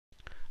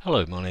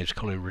Hello, my name is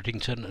Colin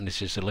Riddington and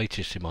this is the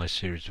latest in my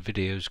series of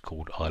videos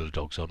called Isle of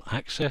Dogs on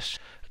Access.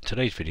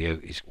 Today's video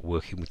is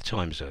working with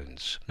time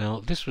zones. Now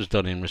this was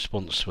done in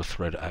response to a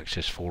thread at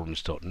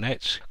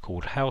accessforums.net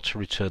called How to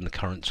Return the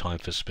Current Time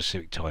for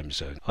Specific Time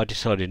Zone. I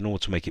decided in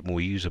order to make it more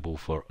usable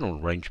for a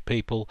range of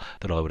people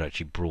that I would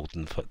actually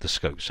broaden the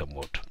scope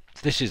somewhat.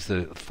 This is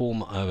the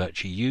form I've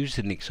actually used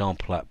in the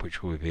example app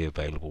which will be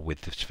available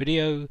with this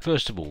video.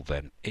 First of all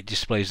then, it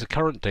displays the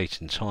current date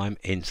and time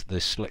into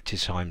the selected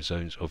time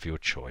zones of your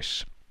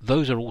choice.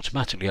 Those are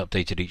automatically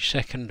updated each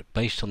second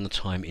based on the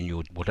time in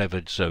your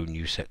whatever zone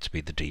you set to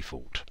be the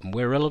default. And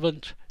where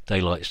relevant,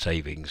 daylight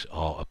savings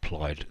are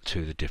applied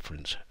to the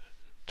different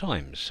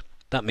times.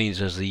 That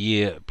means as the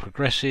year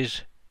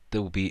progresses,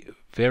 there will be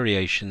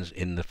variations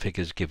in the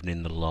figures given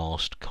in the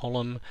last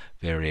column,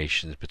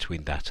 variations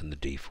between that and the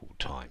default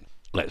time.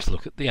 Let's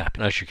look at the app.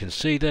 And as you can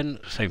see then,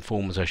 same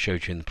form as I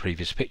showed you in the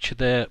previous picture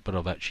there, but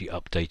I've actually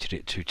updated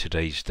it to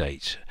today's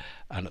date.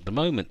 And at the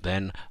moment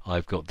then,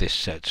 I've got this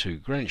set to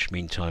Greenwich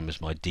Mean Time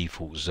as my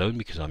default zone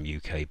because I'm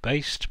UK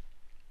based.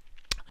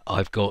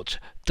 I've got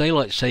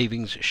daylight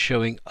savings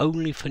showing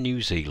only for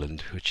New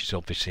Zealand, which is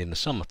obviously in the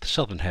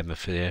southern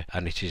hemisphere,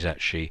 and it is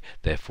actually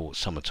therefore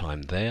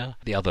summertime there.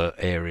 The other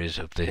areas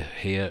of the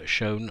here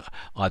shown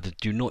either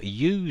do not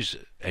use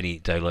any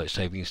daylight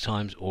savings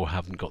times or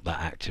haven't got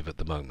that active at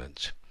the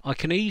moment. I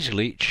can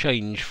easily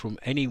change from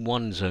any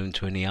one zone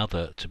to any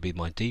other to be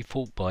my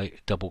default by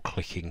double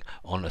clicking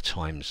on a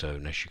time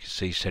zone. As you can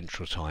see,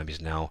 Central Time is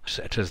now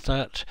set as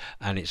that,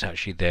 and it's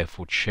actually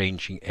therefore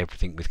changing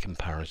everything with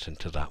comparison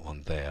to that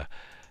one there.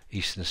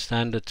 Eastern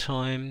Standard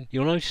Time.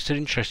 You'll notice an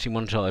interesting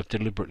one that I've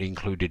deliberately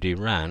included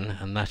Iran,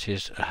 and that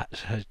is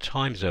a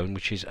time zone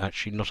which is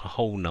actually not a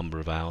whole number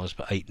of hours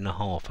but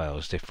 8.5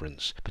 hours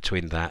difference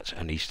between that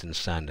and Eastern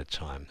Standard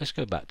Time. Let's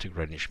go back to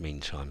Greenwich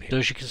Mean Time here. So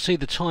as you can see,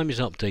 the time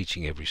is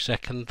updating every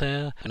second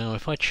there. Now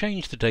if I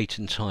change the date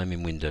and time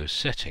in Windows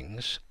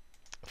settings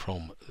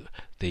from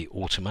the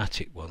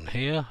automatic one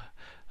here,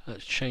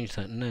 let's change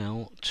that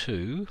now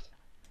to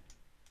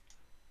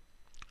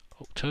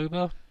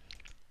October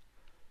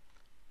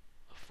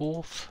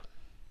 4th,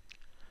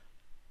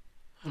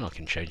 and I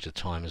can change the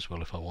time as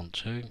well if I want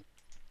to.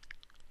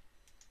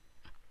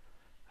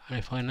 And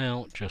if I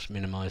now just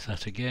minimize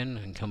that again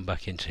and come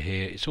back into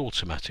here, it's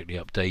automatically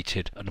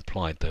updated and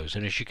applied those.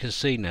 And as you can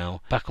see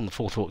now, back on the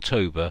 4th of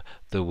October,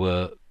 there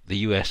were the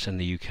US and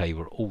the UK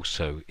were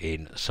also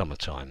in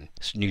summertime.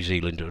 New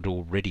Zealand had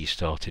already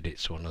started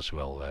its one as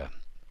well there.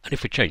 And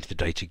if we change the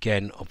date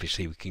again,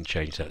 obviously we can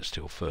change that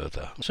still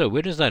further. So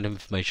where does that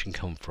information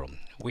come from?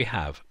 We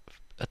have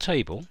a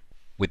table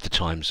with the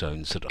time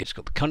zones that it's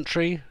got the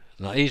country.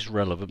 That is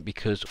relevant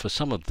because for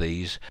some of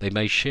these they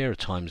may share a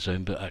time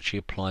zone but actually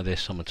apply their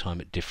summertime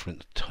at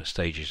different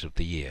stages of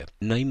the year.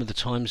 Name of the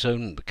time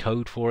zone, the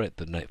code for it,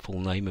 the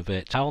full name of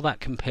it, how that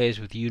compares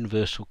with the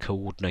Universal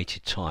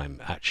Coordinated Time,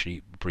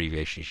 actually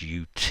abbreviation is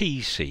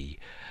UTC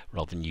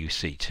rather than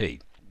UCT.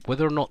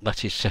 Whether or not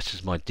that is set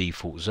as my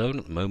default zone,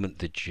 at the moment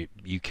the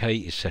UK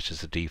is set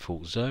as the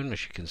default zone,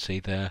 as you can see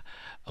there,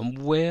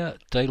 and where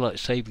daylight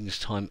savings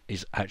time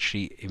is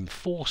actually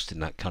enforced in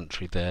that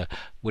country there,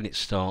 when it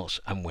starts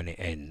and when it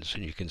ends.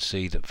 And you can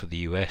see that for the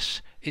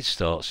US it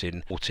starts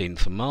in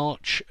 14th of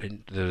March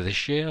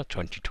this year,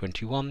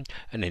 2021,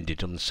 and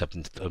ended on the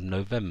 7th of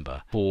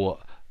November. For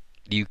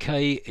the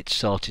UK it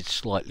started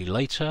slightly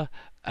later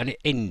and it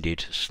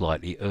ended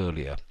slightly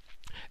earlier.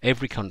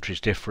 Every country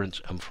is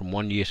different, and from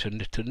one year to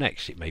the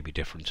next it may be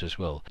different as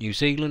well. New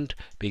Zealand,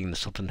 being in the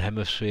southern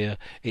hemisphere,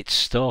 it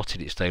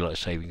started its daylight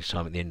savings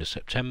time at the end of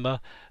September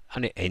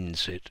and it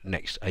ends it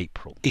next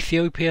April.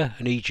 Ethiopia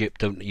and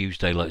Egypt don't use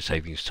daylight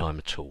savings time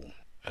at all.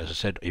 As I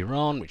said,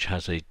 Iran, which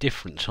has a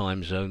different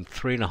time zone,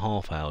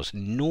 3.5 hours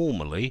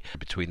normally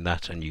between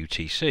that and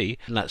UTC,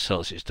 and that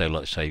starts its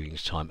daylight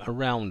savings time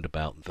around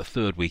about the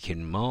third week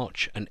in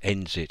March and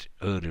ends it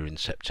earlier in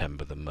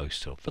September than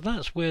most of. But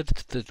that's where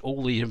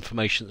all the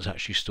information is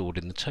actually stored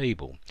in the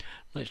table.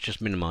 Let's just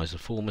minimize the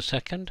form a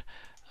second.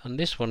 And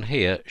this one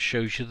here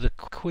shows you the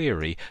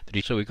query.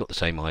 So we've got the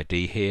same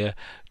ID here.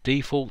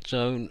 Default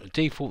zone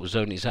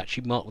is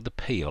actually marked with a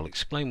P. I'll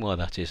explain why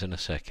that is in a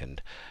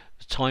second.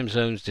 Time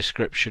zones,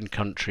 description,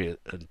 country,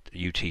 and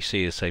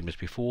UTC is the same as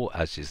before,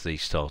 as is the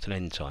start and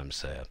end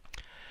times there.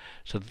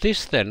 So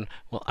this then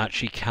will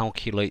actually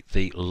calculate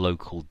the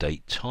local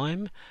date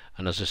time,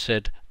 and as I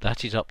said,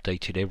 that is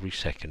updated every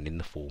second in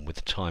the form with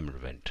the timer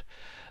event.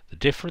 The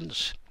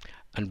difference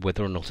and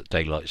whether or not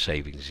daylight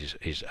savings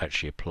is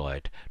actually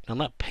applied. Now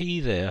that P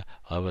there,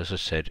 as I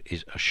said,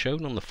 is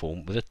shown on the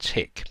form with a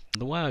tick.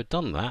 The way I've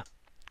done that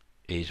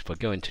is if I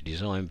go into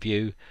design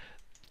view,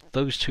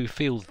 those two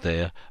fields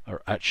there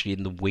are actually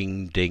in the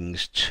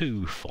Wingdings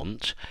 2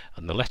 font,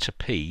 and the letter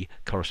P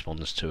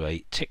corresponds to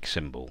a tick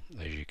symbol,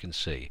 as you can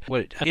see.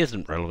 Well, it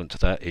isn't relevant to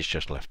that, it's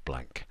just left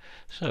blank.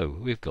 So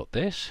we've got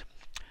this.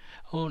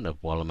 Oh, no,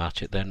 while I'm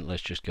at it then,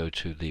 let's just go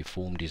to the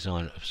form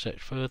design of set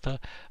further,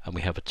 and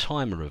we have a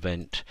timer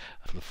event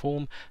for the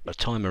form, a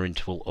timer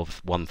interval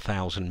of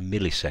 1000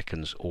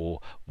 milliseconds,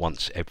 or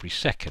once every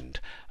second.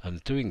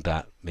 And doing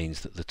that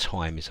means that the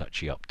time is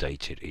actually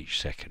updated each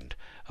second.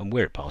 And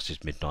where it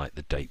passes midnight,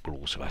 the date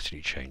will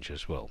automatically change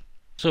as well.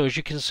 So as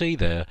you can see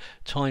there,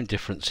 time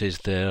differences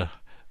there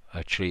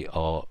actually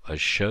are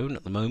as shown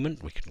at the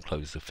moment. We can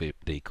close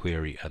the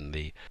query and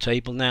the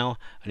table now,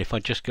 and if I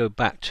just go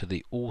back to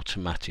the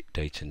automatic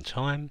date and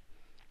time,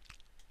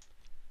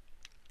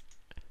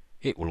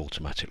 it will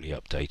automatically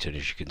update, and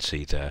as you can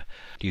see there,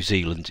 New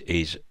Zealand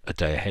is a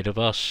day ahead of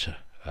us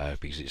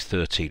because it's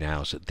 13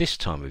 hours at this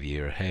time of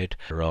year ahead.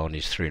 Iran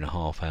is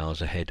 3.5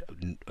 hours ahead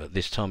at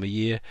this time of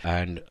year,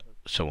 and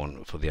so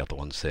on for the other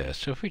ones there.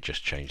 So if we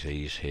just change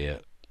these here,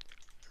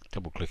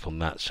 double click on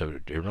that, so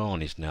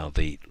Iran is now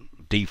the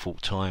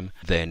default time,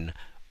 then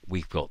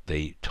we've got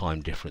the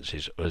time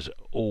differences as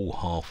all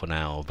half an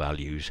hour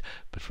values,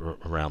 but for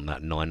around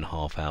that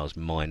 9.5 hours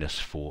minus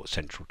for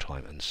central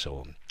time and so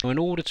on. Now, in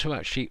order to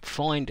actually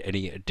find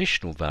any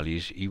additional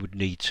values, you would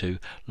need to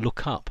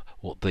look up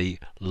what the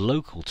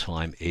local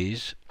time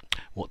is,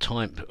 what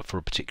time for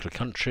a particular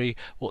country,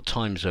 what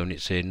time zone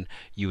it's in.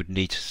 You would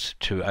need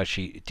to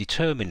actually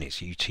determine its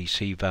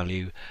UTC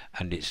value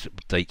and its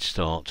date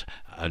start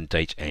and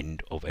date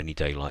end of any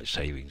daylight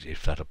savings,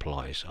 if that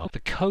applies. The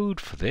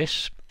code for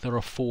this, there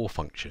are 4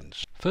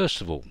 functions.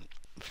 First of all,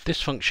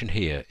 this function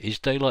here is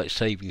daylight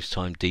savings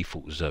time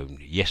default zone,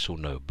 yes or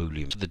no,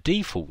 boolean. So the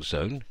default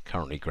zone,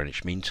 currently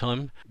Greenwich Mean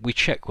Time, we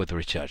check whether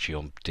it's actually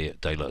on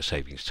daylight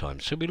savings time.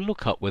 So we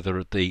look up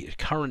whether the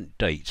current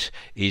date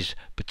is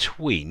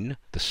between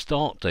the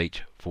start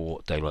date for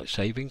daylight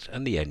savings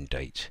and the end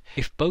date.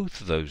 If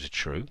both of those are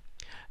true,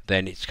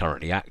 then it's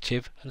currently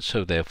active, and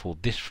so therefore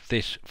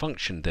this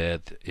function there,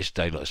 this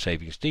daylight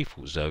savings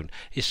default zone,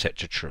 is set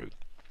to true.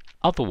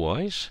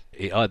 Otherwise,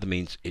 it either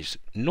means it's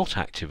not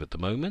active at the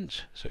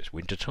moment, so it's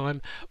winter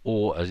time,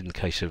 or as in the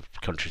case of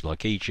countries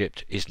like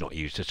Egypt, is not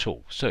used at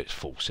all, so it's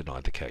false in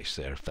either case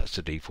there, if that's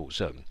the default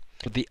zone.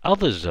 For the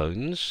other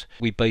zones,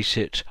 we base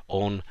it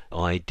on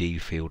ID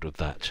field of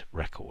that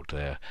record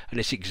there, and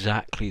it's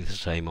exactly the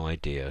same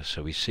idea.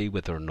 So we see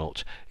whether or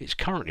not it's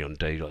currently on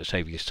daylight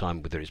savings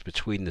time, whether it's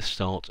between the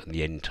start and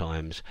the end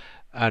times,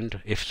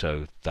 and if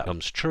so, that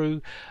comes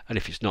true, and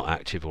if it's not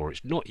active or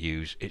it's not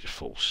used, it's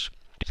false.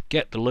 To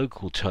get the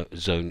local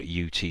zone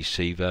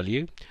UTC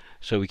value,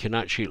 so we can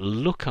actually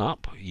look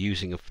up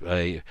using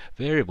a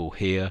variable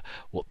here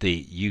what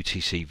the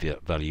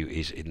UTC value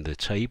is in the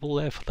table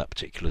there for that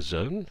particular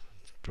zone,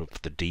 for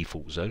the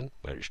default zone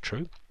where it's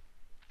true,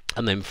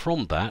 and then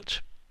from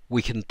that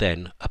we can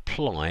then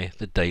apply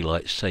the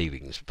daylight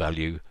savings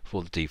value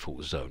for the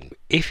default zone.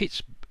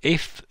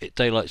 If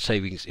daylight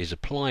savings is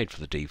applied for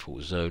the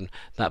default zone,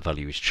 that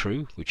value is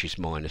true, which is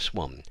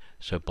 -1.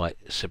 So by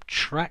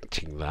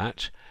subtracting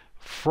that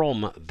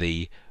from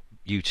the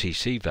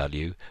UTC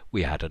value,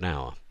 we add an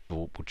hour,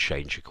 or would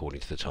change according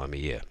to the time of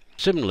year.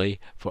 Similarly,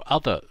 for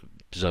other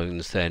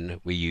zones, then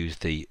we use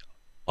the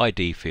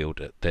ID field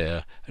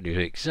there and do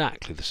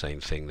exactly the same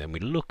thing. Then we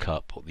look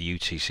up what the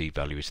UTC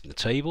value is in the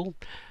table,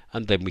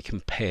 and then we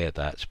compare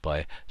that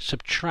by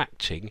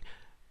subtracting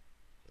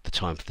the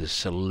time for the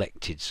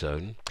selected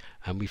zone,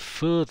 and we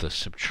further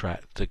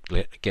subtract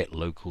the get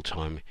local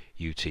time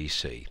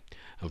UTC,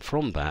 and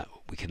from that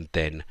we can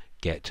then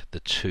get the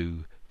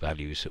 2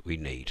 values that we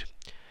need.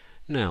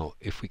 Now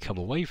if we come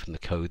away from the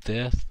code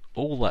there,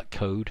 all that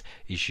code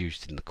is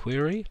used in the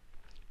query.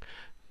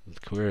 The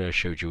query I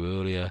showed you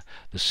earlier.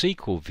 The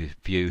SQL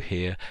view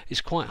here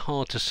is quite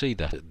hard to see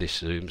that at this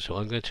zoom, so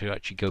I'm going to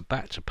actually go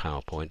back to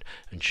PowerPoint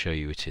and show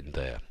you it in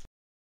there.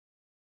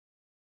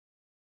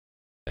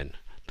 Then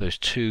those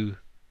 2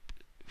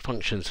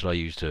 functions that I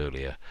used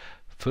earlier.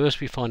 First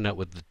we find out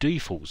whether the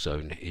default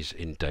zone is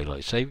in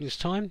daylight savings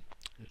time,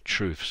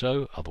 true if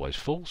so, otherwise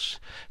false.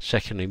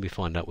 Secondly, we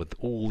find out whether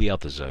all the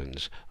other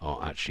zones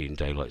are actually in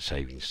daylight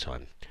savings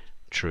time,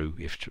 true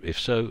if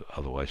so,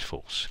 otherwise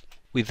false.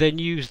 We then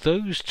use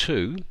those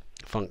 2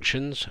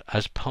 functions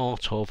as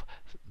part of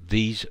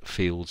these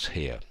fields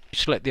here. We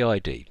select the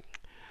ID.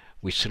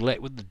 We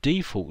select whether the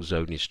default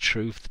zone is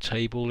true for the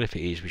table. If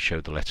it is, we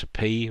show the letter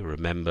P.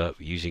 Remember,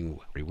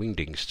 using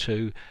Wingdings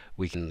 2,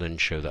 we can then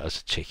show that as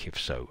a tick if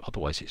so,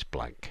 otherwise it's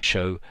blank.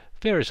 Show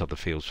various other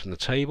fields from the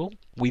table.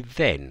 We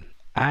then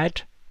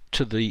add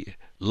to the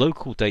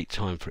local date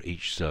time for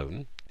each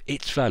zone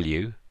its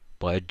value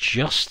by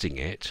adjusting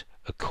it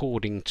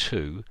according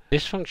to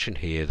this function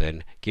here.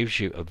 Then gives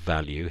you a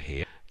value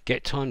here,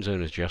 get time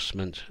zone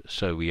adjustment,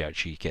 so we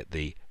actually get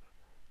the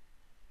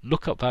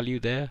lookup value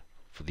there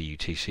for the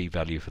UTC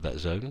value for that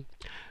zone.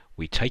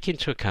 We take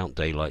into account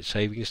daylight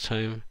savings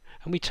time,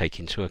 and we take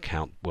into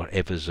account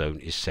whatever zone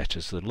is set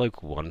as the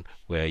local one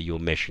where you're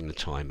measuring the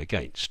time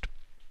against.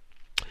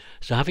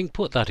 So having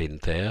put that in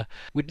there,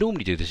 we'd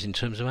normally do this in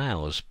terms of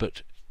hours,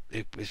 but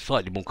it's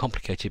slightly more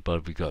complicated.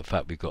 But we've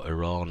got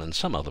Iran and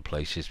some other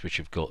places which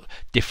have got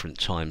different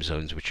time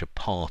zones which are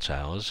part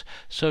hours.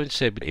 So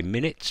instead in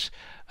minutes,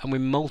 and we're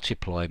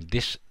multiplying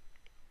this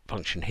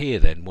function here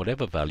then,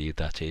 whatever value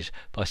that is,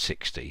 by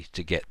 60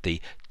 to get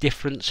the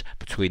difference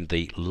between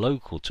the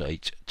local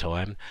date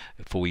time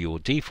for your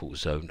default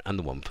zone and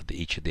the one for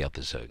each of the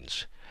other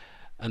zones.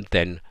 And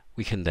then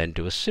we can then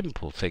do a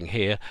simple thing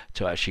here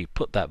to actually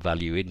put that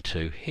value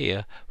into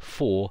here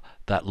for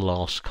that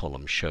last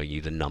column showing you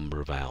the number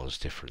of hours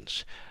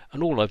difference.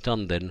 And all I've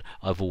done then,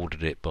 I've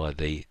ordered it by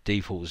the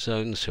default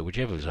zone, so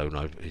whichever zone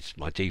is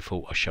my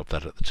default, I shove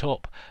that at the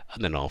top,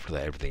 and then after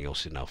that everything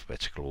else in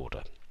alphabetical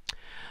order.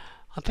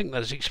 I think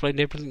that's explained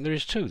everything there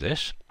is to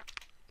this.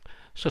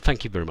 So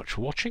thank you very much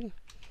for watching.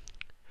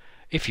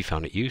 If you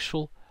found it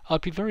useful, I'd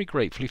be very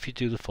grateful if you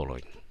do the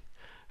following.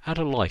 Add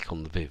a like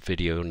on the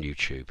video on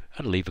YouTube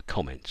and leave a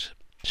comment.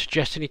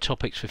 Suggest any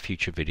topics for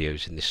future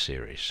videos in this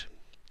series.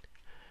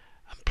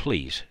 And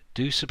please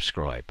do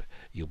subscribe.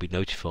 You'll be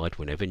notified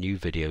whenever new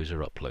videos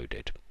are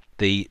uploaded.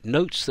 The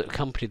notes that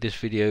accompany this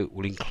video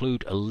will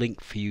include a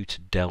link for you to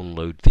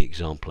download the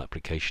example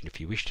application if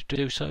you wish to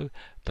do so.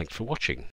 Thanks for watching.